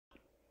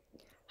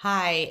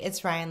Hi,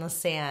 it's Ryan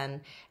Lasan,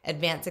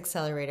 Advanced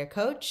Accelerator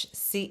Coach,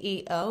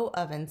 CEO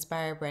of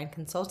Inspire Brand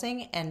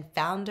Consulting, and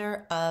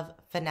founder of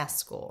Finesse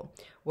School,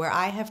 where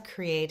I have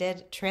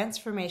created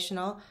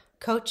transformational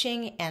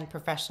coaching and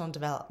professional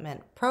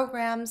development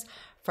programs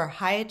for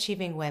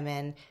high-achieving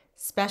women,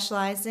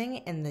 specializing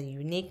in the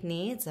unique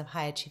needs of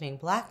high-achieving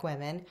Black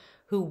women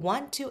who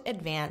want to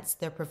advance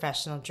their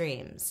professional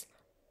dreams,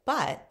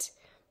 but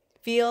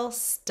feel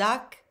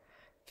stuck,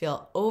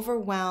 feel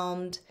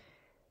overwhelmed,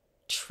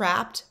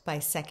 trapped by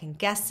second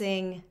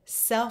guessing,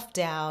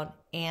 self-doubt,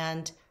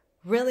 and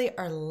really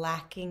are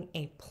lacking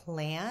a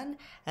plan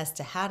as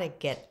to how to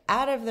get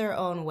out of their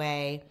own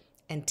way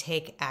and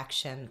take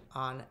action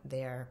on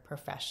their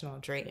professional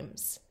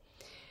dreams.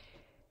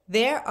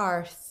 There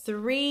are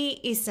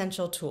 3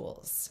 essential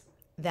tools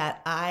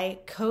that I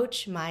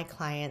coach my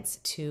clients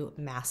to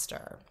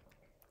master.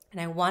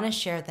 And I want to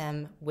share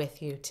them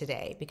with you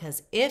today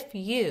because if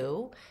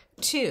you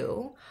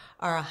too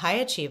are a high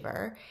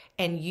achiever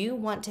and you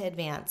want to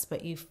advance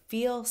but you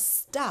feel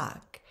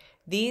stuck,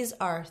 these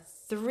are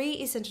 3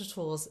 essential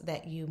tools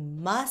that you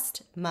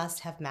must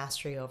have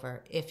mastery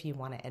over if you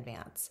want to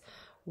advance.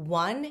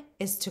 1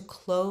 is to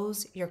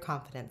close your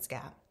confidence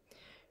gap.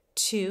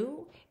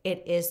 2,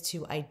 it is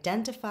to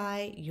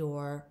identify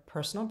your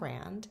personal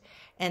brand.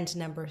 And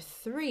number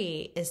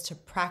 3 is to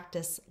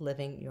practice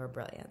living your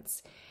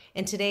brilliance.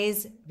 In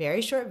today's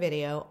very short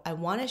video, I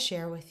want to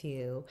share with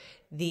you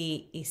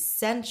the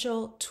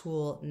essential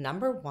tool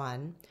number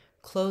 1,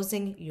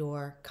 closing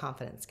your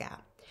confidence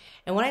gap.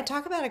 And when I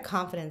talk about a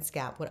confidence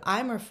gap, what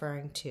I'm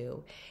referring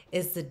to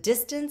is the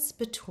distance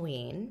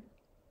between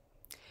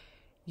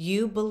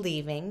you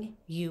believing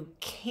you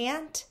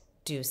can't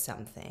do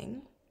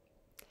something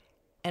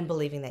and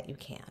believing that you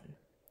can.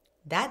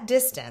 That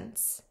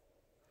distance,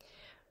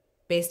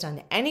 based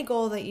on any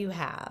goal that you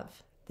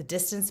have, the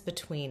distance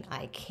between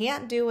I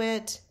can't do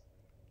it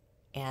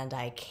and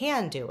I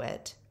can do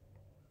it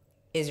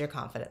is your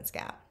confidence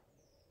gap.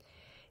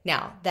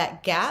 Now,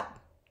 that gap,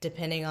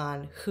 depending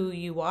on who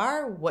you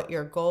are, what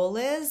your goal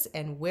is,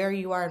 and where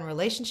you are in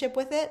relationship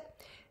with it,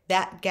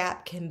 that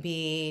gap can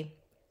be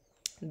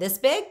this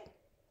big,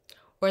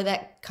 or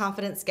that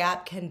confidence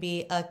gap can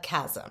be a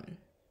chasm.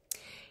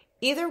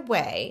 Either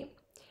way,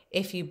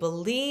 if you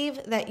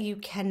believe that you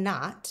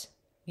cannot,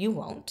 you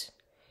won't.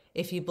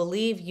 If you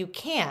believe you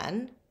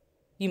can,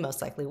 you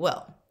most likely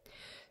will.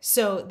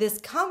 So this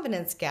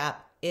confidence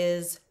gap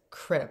is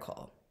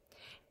critical,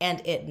 and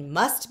it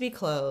must be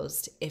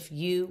closed if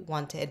you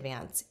want to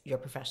advance your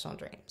professional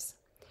dreams.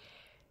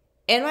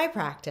 In my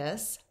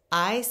practice,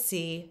 I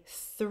see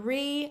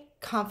 3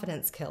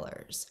 confidence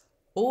killers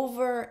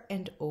over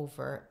and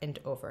over and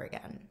over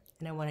again.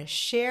 And I want to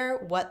share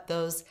what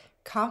those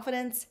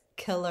confidence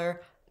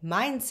killer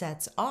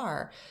mindsets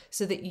are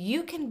so that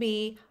you can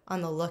be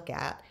on the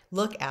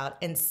lookout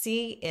and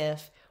see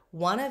if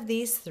one of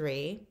these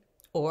 3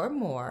 or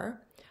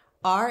more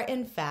are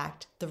in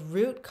fact the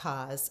root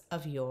cause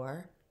of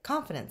your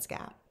confidence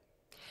gap.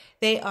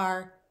 They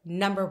are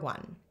number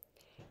 1,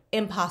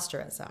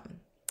 imposterism.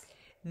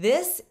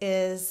 This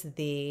is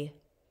the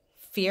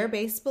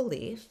fear-based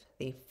belief,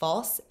 the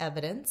false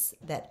evidence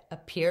that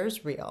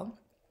appears real,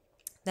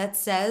 that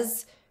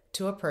says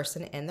to a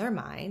person in their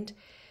mind,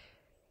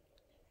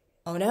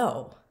 oh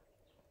no,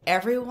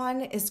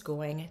 everyone is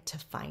going to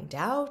find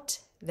out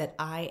that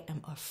I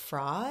am a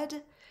fraud,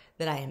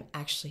 that I am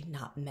actually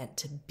not meant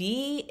to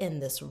be in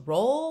this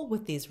role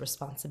with these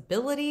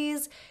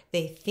responsibilities.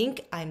 They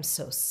think I'm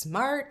so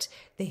smart.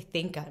 They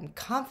think I'm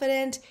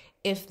confident.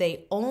 If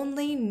they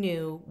only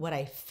knew what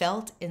I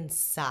felt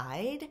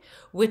inside,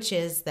 which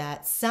is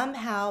that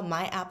somehow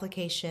my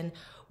application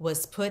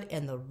was put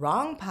in the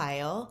wrong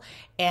pile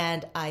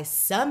and I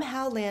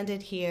somehow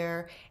landed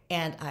here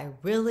and I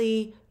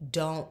really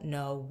don't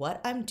know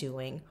what I'm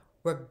doing,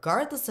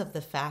 regardless of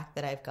the fact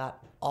that I've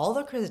got all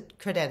the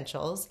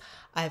credentials,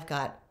 I've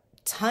got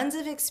tons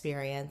of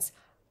experience.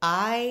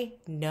 I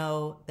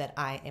know that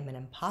I am an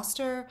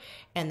imposter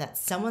and that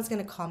someone's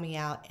going to call me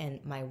out.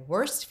 And my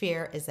worst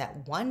fear is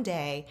that one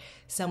day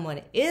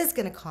someone is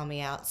going to call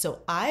me out.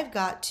 So I've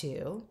got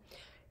to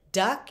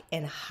duck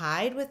and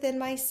hide within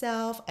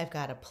myself. I've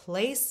got to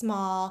play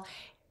small,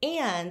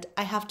 and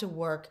I have to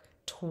work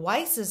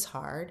twice as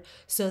hard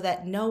so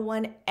that no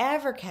one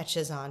ever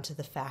catches on to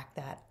the fact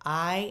that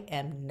I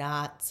am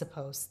not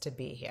supposed to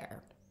be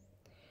here.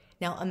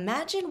 Now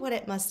imagine what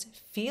it must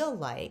feel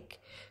like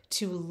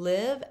to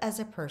live as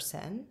a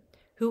person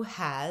who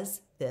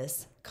has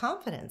this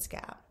confidence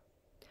gap.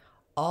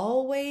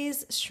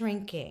 Always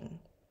shrinking,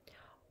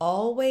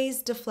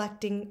 always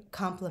deflecting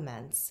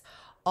compliments,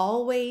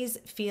 always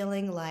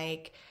feeling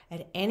like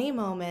at any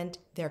moment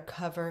their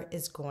cover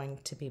is going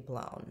to be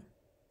blown.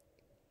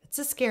 It's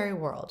a scary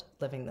world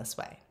living this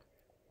way.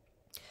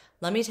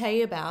 Let me tell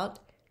you about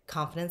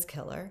confidence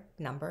killer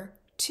number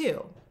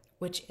 2,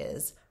 which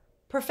is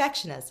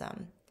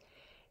perfectionism.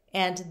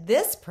 And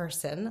this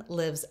person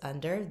lives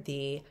under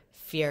the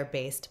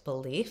fear-based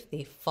belief,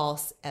 the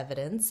false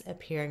evidence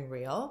appearing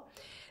real,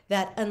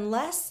 that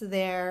unless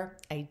their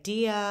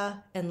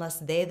idea, unless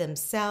they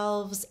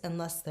themselves,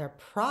 unless their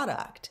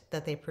product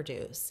that they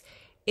produce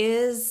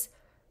is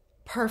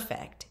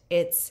perfect,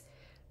 it's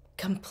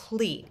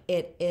complete,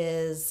 it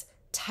is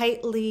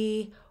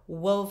tightly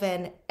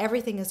woven,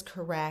 everything is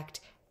correct,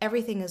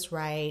 everything is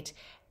right,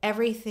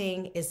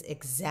 everything is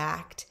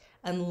exact,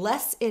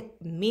 unless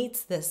it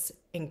meets this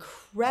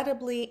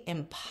incredibly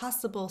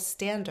impossible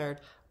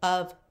standard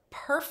of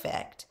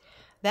perfect,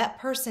 that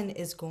person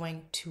is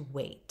going to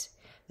wait.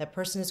 That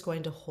person is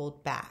going to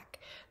hold back.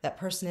 That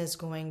person is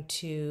going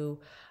to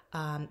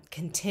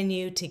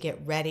continue to get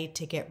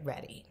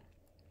ready.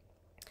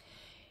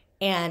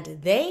 And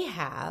they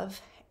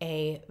have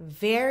a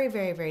very,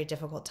 very, very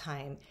difficult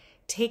time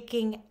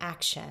taking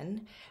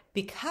action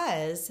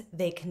because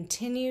they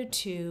continue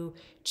to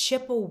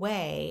chip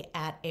away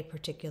at a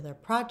particular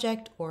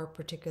project or a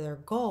particular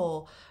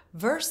goal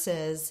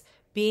versus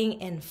being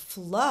in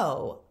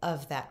flow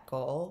of that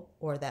goal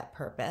or that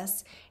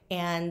purpose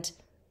and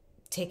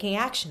taking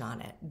action on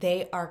it.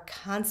 They are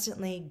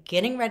constantly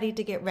getting ready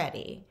to get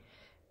ready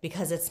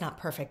because it's not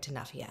perfect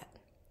enough yet.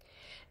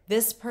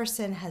 This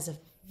person has a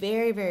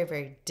very, very,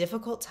 very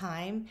difficult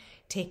time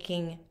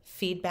taking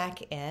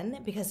feedback in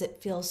because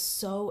it feels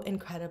so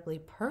incredibly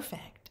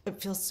perfect.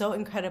 It feels so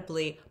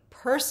incredibly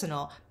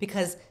personal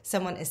because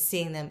someone is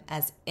seeing them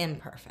as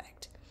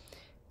imperfect.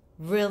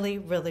 Really,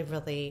 really,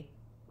 really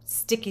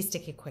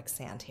sticky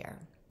quicksand here.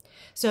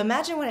 So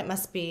imagine what it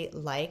must be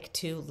like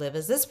to live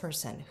as this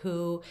person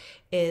who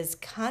is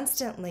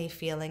constantly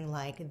feeling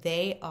like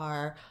they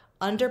are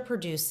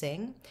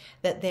underproducing,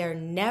 that they're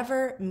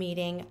never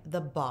meeting the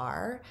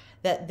bar,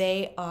 that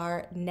they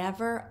are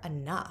never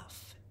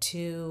enough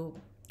to,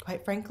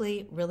 quite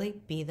frankly,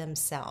 really be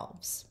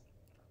themselves.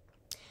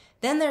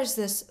 Then there's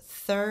this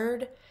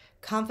third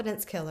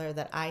confidence killer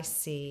that I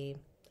see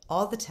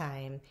all the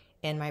time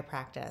in my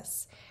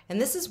practice.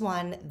 And this is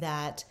one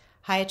that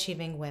high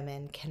achieving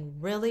women can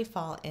really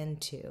fall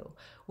into,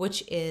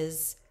 which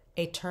is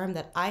a term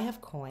that I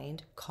have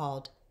coined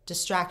called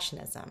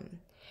distractionism.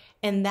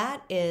 And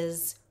that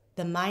is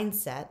the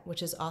mindset,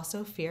 which is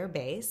also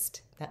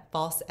fear-based, that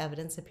false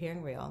evidence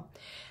appearing real,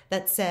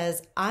 that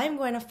says, I'm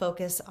going to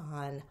focus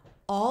on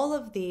all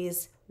of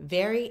these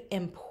very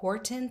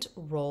important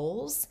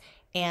roles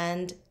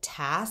and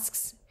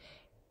tasks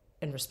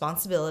and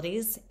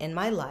responsibilities in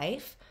my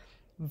life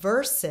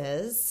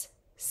versus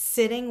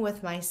sitting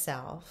with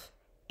myself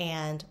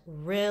and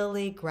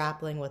really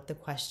grappling with the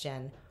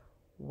question,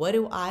 what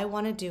do I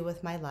want to do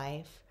with my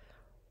life?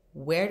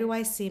 Where do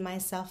I see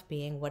myself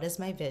being? What is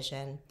my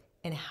vision?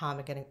 And how am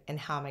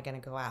I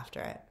going to go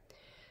after it?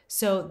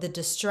 So the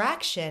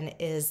distraction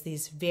is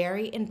these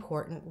very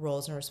important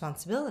roles and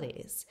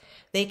responsibilities.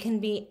 They can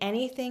be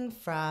anything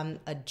from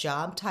a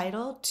job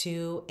title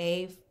to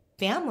a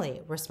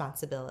family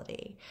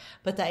responsibility.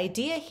 But the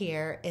idea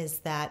here is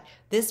that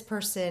this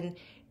person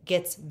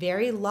gets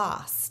very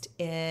lost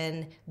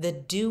in the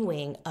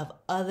doing of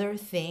other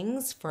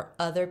things for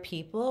other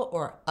people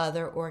or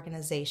other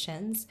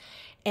organizations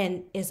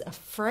and is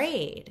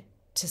afraid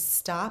to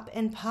stop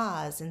and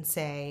pause and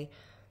say,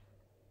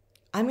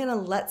 I'm going to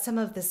let some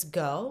of this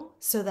go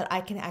so that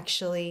I can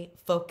actually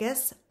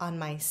focus on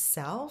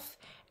myself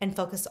and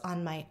focus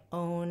on my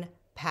own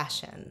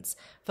passions,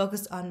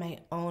 focus on my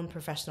own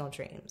professional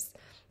dreams.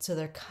 So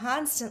they're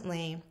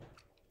constantly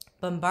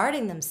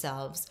bombarding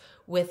themselves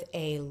with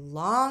a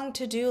long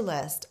to-do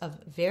list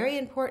of very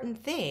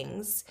important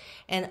things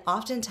and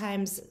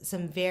oftentimes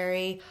some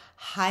very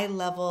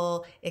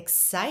high-level,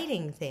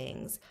 exciting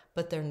things,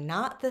 but they're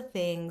not the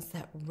things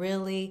that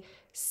really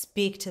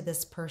speak to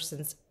this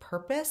person's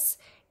purpose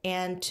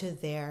and to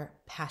their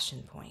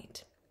passion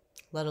point,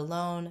 let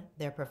alone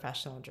their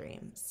professional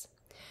dreams.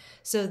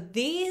 So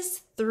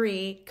these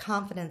three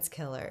confidence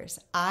killers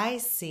I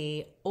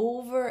see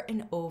over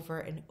and over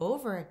and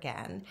over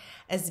again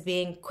as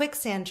being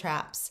quicksand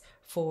traps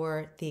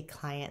for the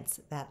clients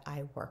that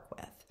I work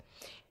with.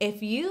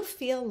 If you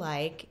feel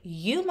like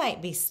you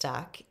might be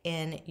stuck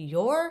in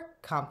your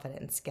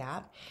confidence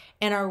gap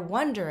and are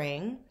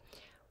wondering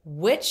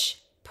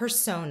which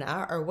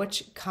persona or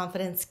which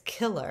confidence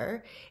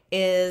killer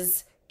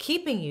is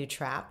keeping you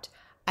trapped,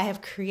 I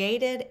have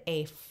created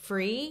a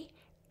free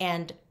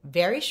and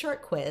very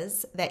short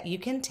quiz that you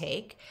can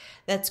take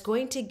that's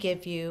going to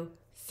give you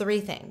three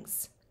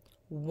things.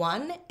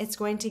 One, it's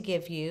going to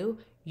give you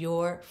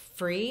your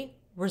free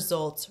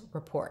results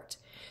report.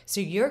 So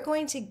you're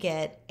going to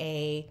get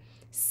a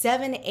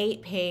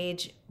 7-8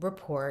 page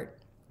report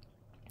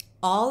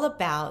all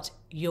about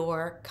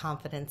your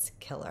confidence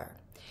killer.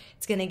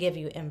 It's going to give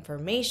you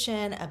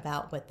information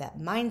about what that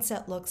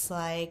mindset looks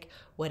like,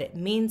 what it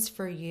means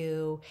for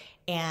you,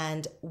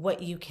 and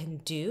what you can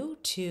do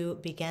to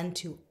begin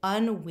to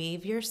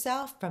unweave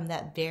yourself from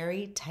that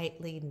very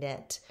tightly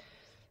knit,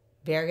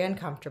 very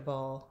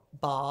uncomfortable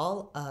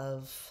ball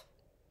of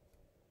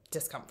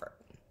discomfort.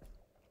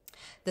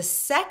 The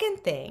second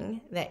thing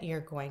that you're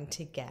going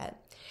to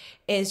get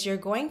is you're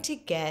going to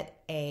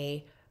get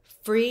a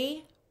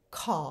free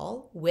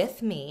call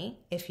with me,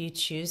 if you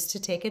choose to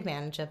take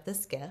advantage of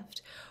this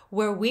gift,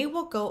 where we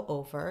will go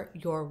over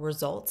your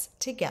results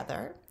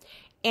together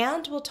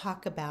and we'll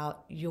talk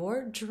about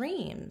your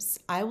dreams.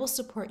 I will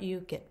support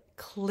you get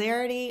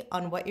clarity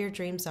on what your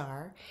dreams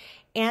are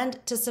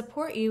and to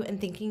support you in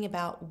thinking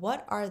about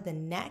what are the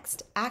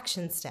next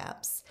action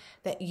steps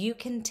that you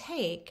can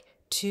take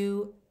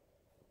to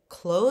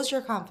close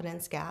your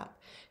confidence gap,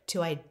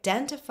 to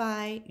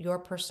identify your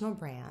personal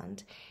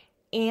brand,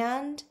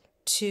 and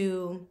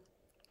to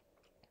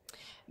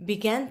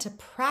begin to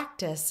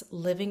practice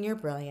living your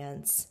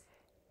brilliance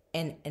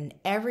in an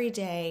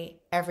everyday,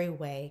 every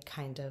way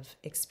kind of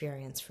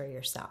experience for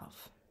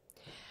yourself.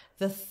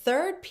 The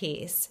third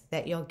piece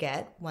that you'll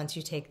get once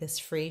you take this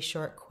free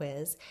short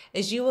quiz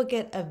is you will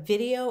get a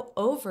video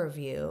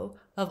overview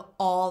of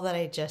all that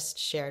I just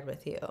shared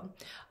with you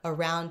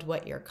around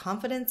what your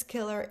confidence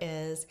killer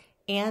is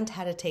and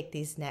how to take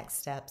these next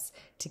steps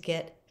to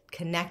get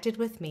connected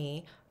with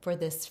me for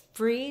this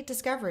free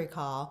discovery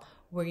call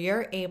where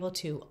you're able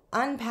to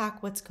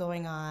unpack what's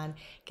going on,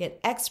 get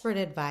expert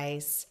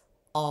advice,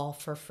 all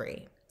for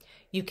free.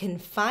 You can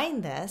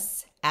find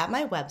this at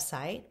my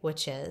website,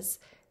 which is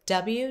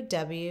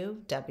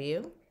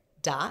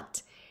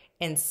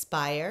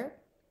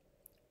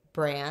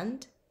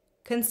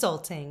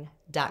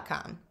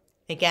www.inspirebrandconsulting.com.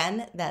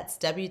 Again, that's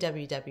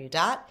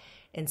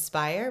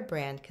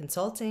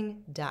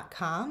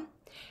www.inspirebrandconsulting.com.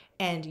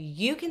 And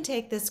you can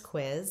take this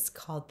quiz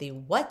called the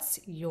What's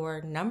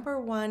Your Number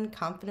One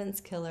Confidence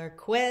Killer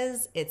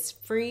quiz. It's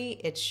free,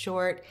 it's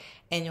short,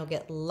 and you'll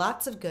get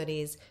lots of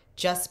goodies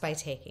just by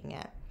taking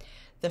it.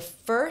 The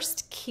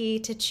first key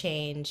to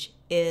change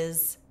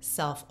is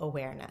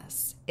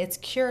self-awareness. It's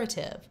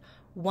curative.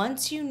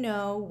 Once you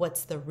know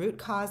what's the root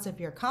cause of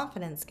your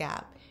confidence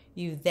gap,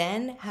 you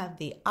then have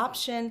the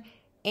option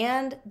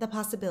and the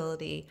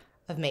possibility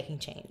of making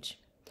change.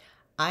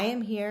 I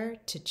am here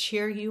to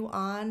cheer you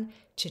on,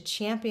 to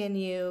champion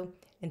you,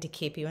 and to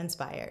keep you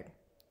inspired.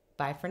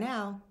 Bye for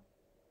now.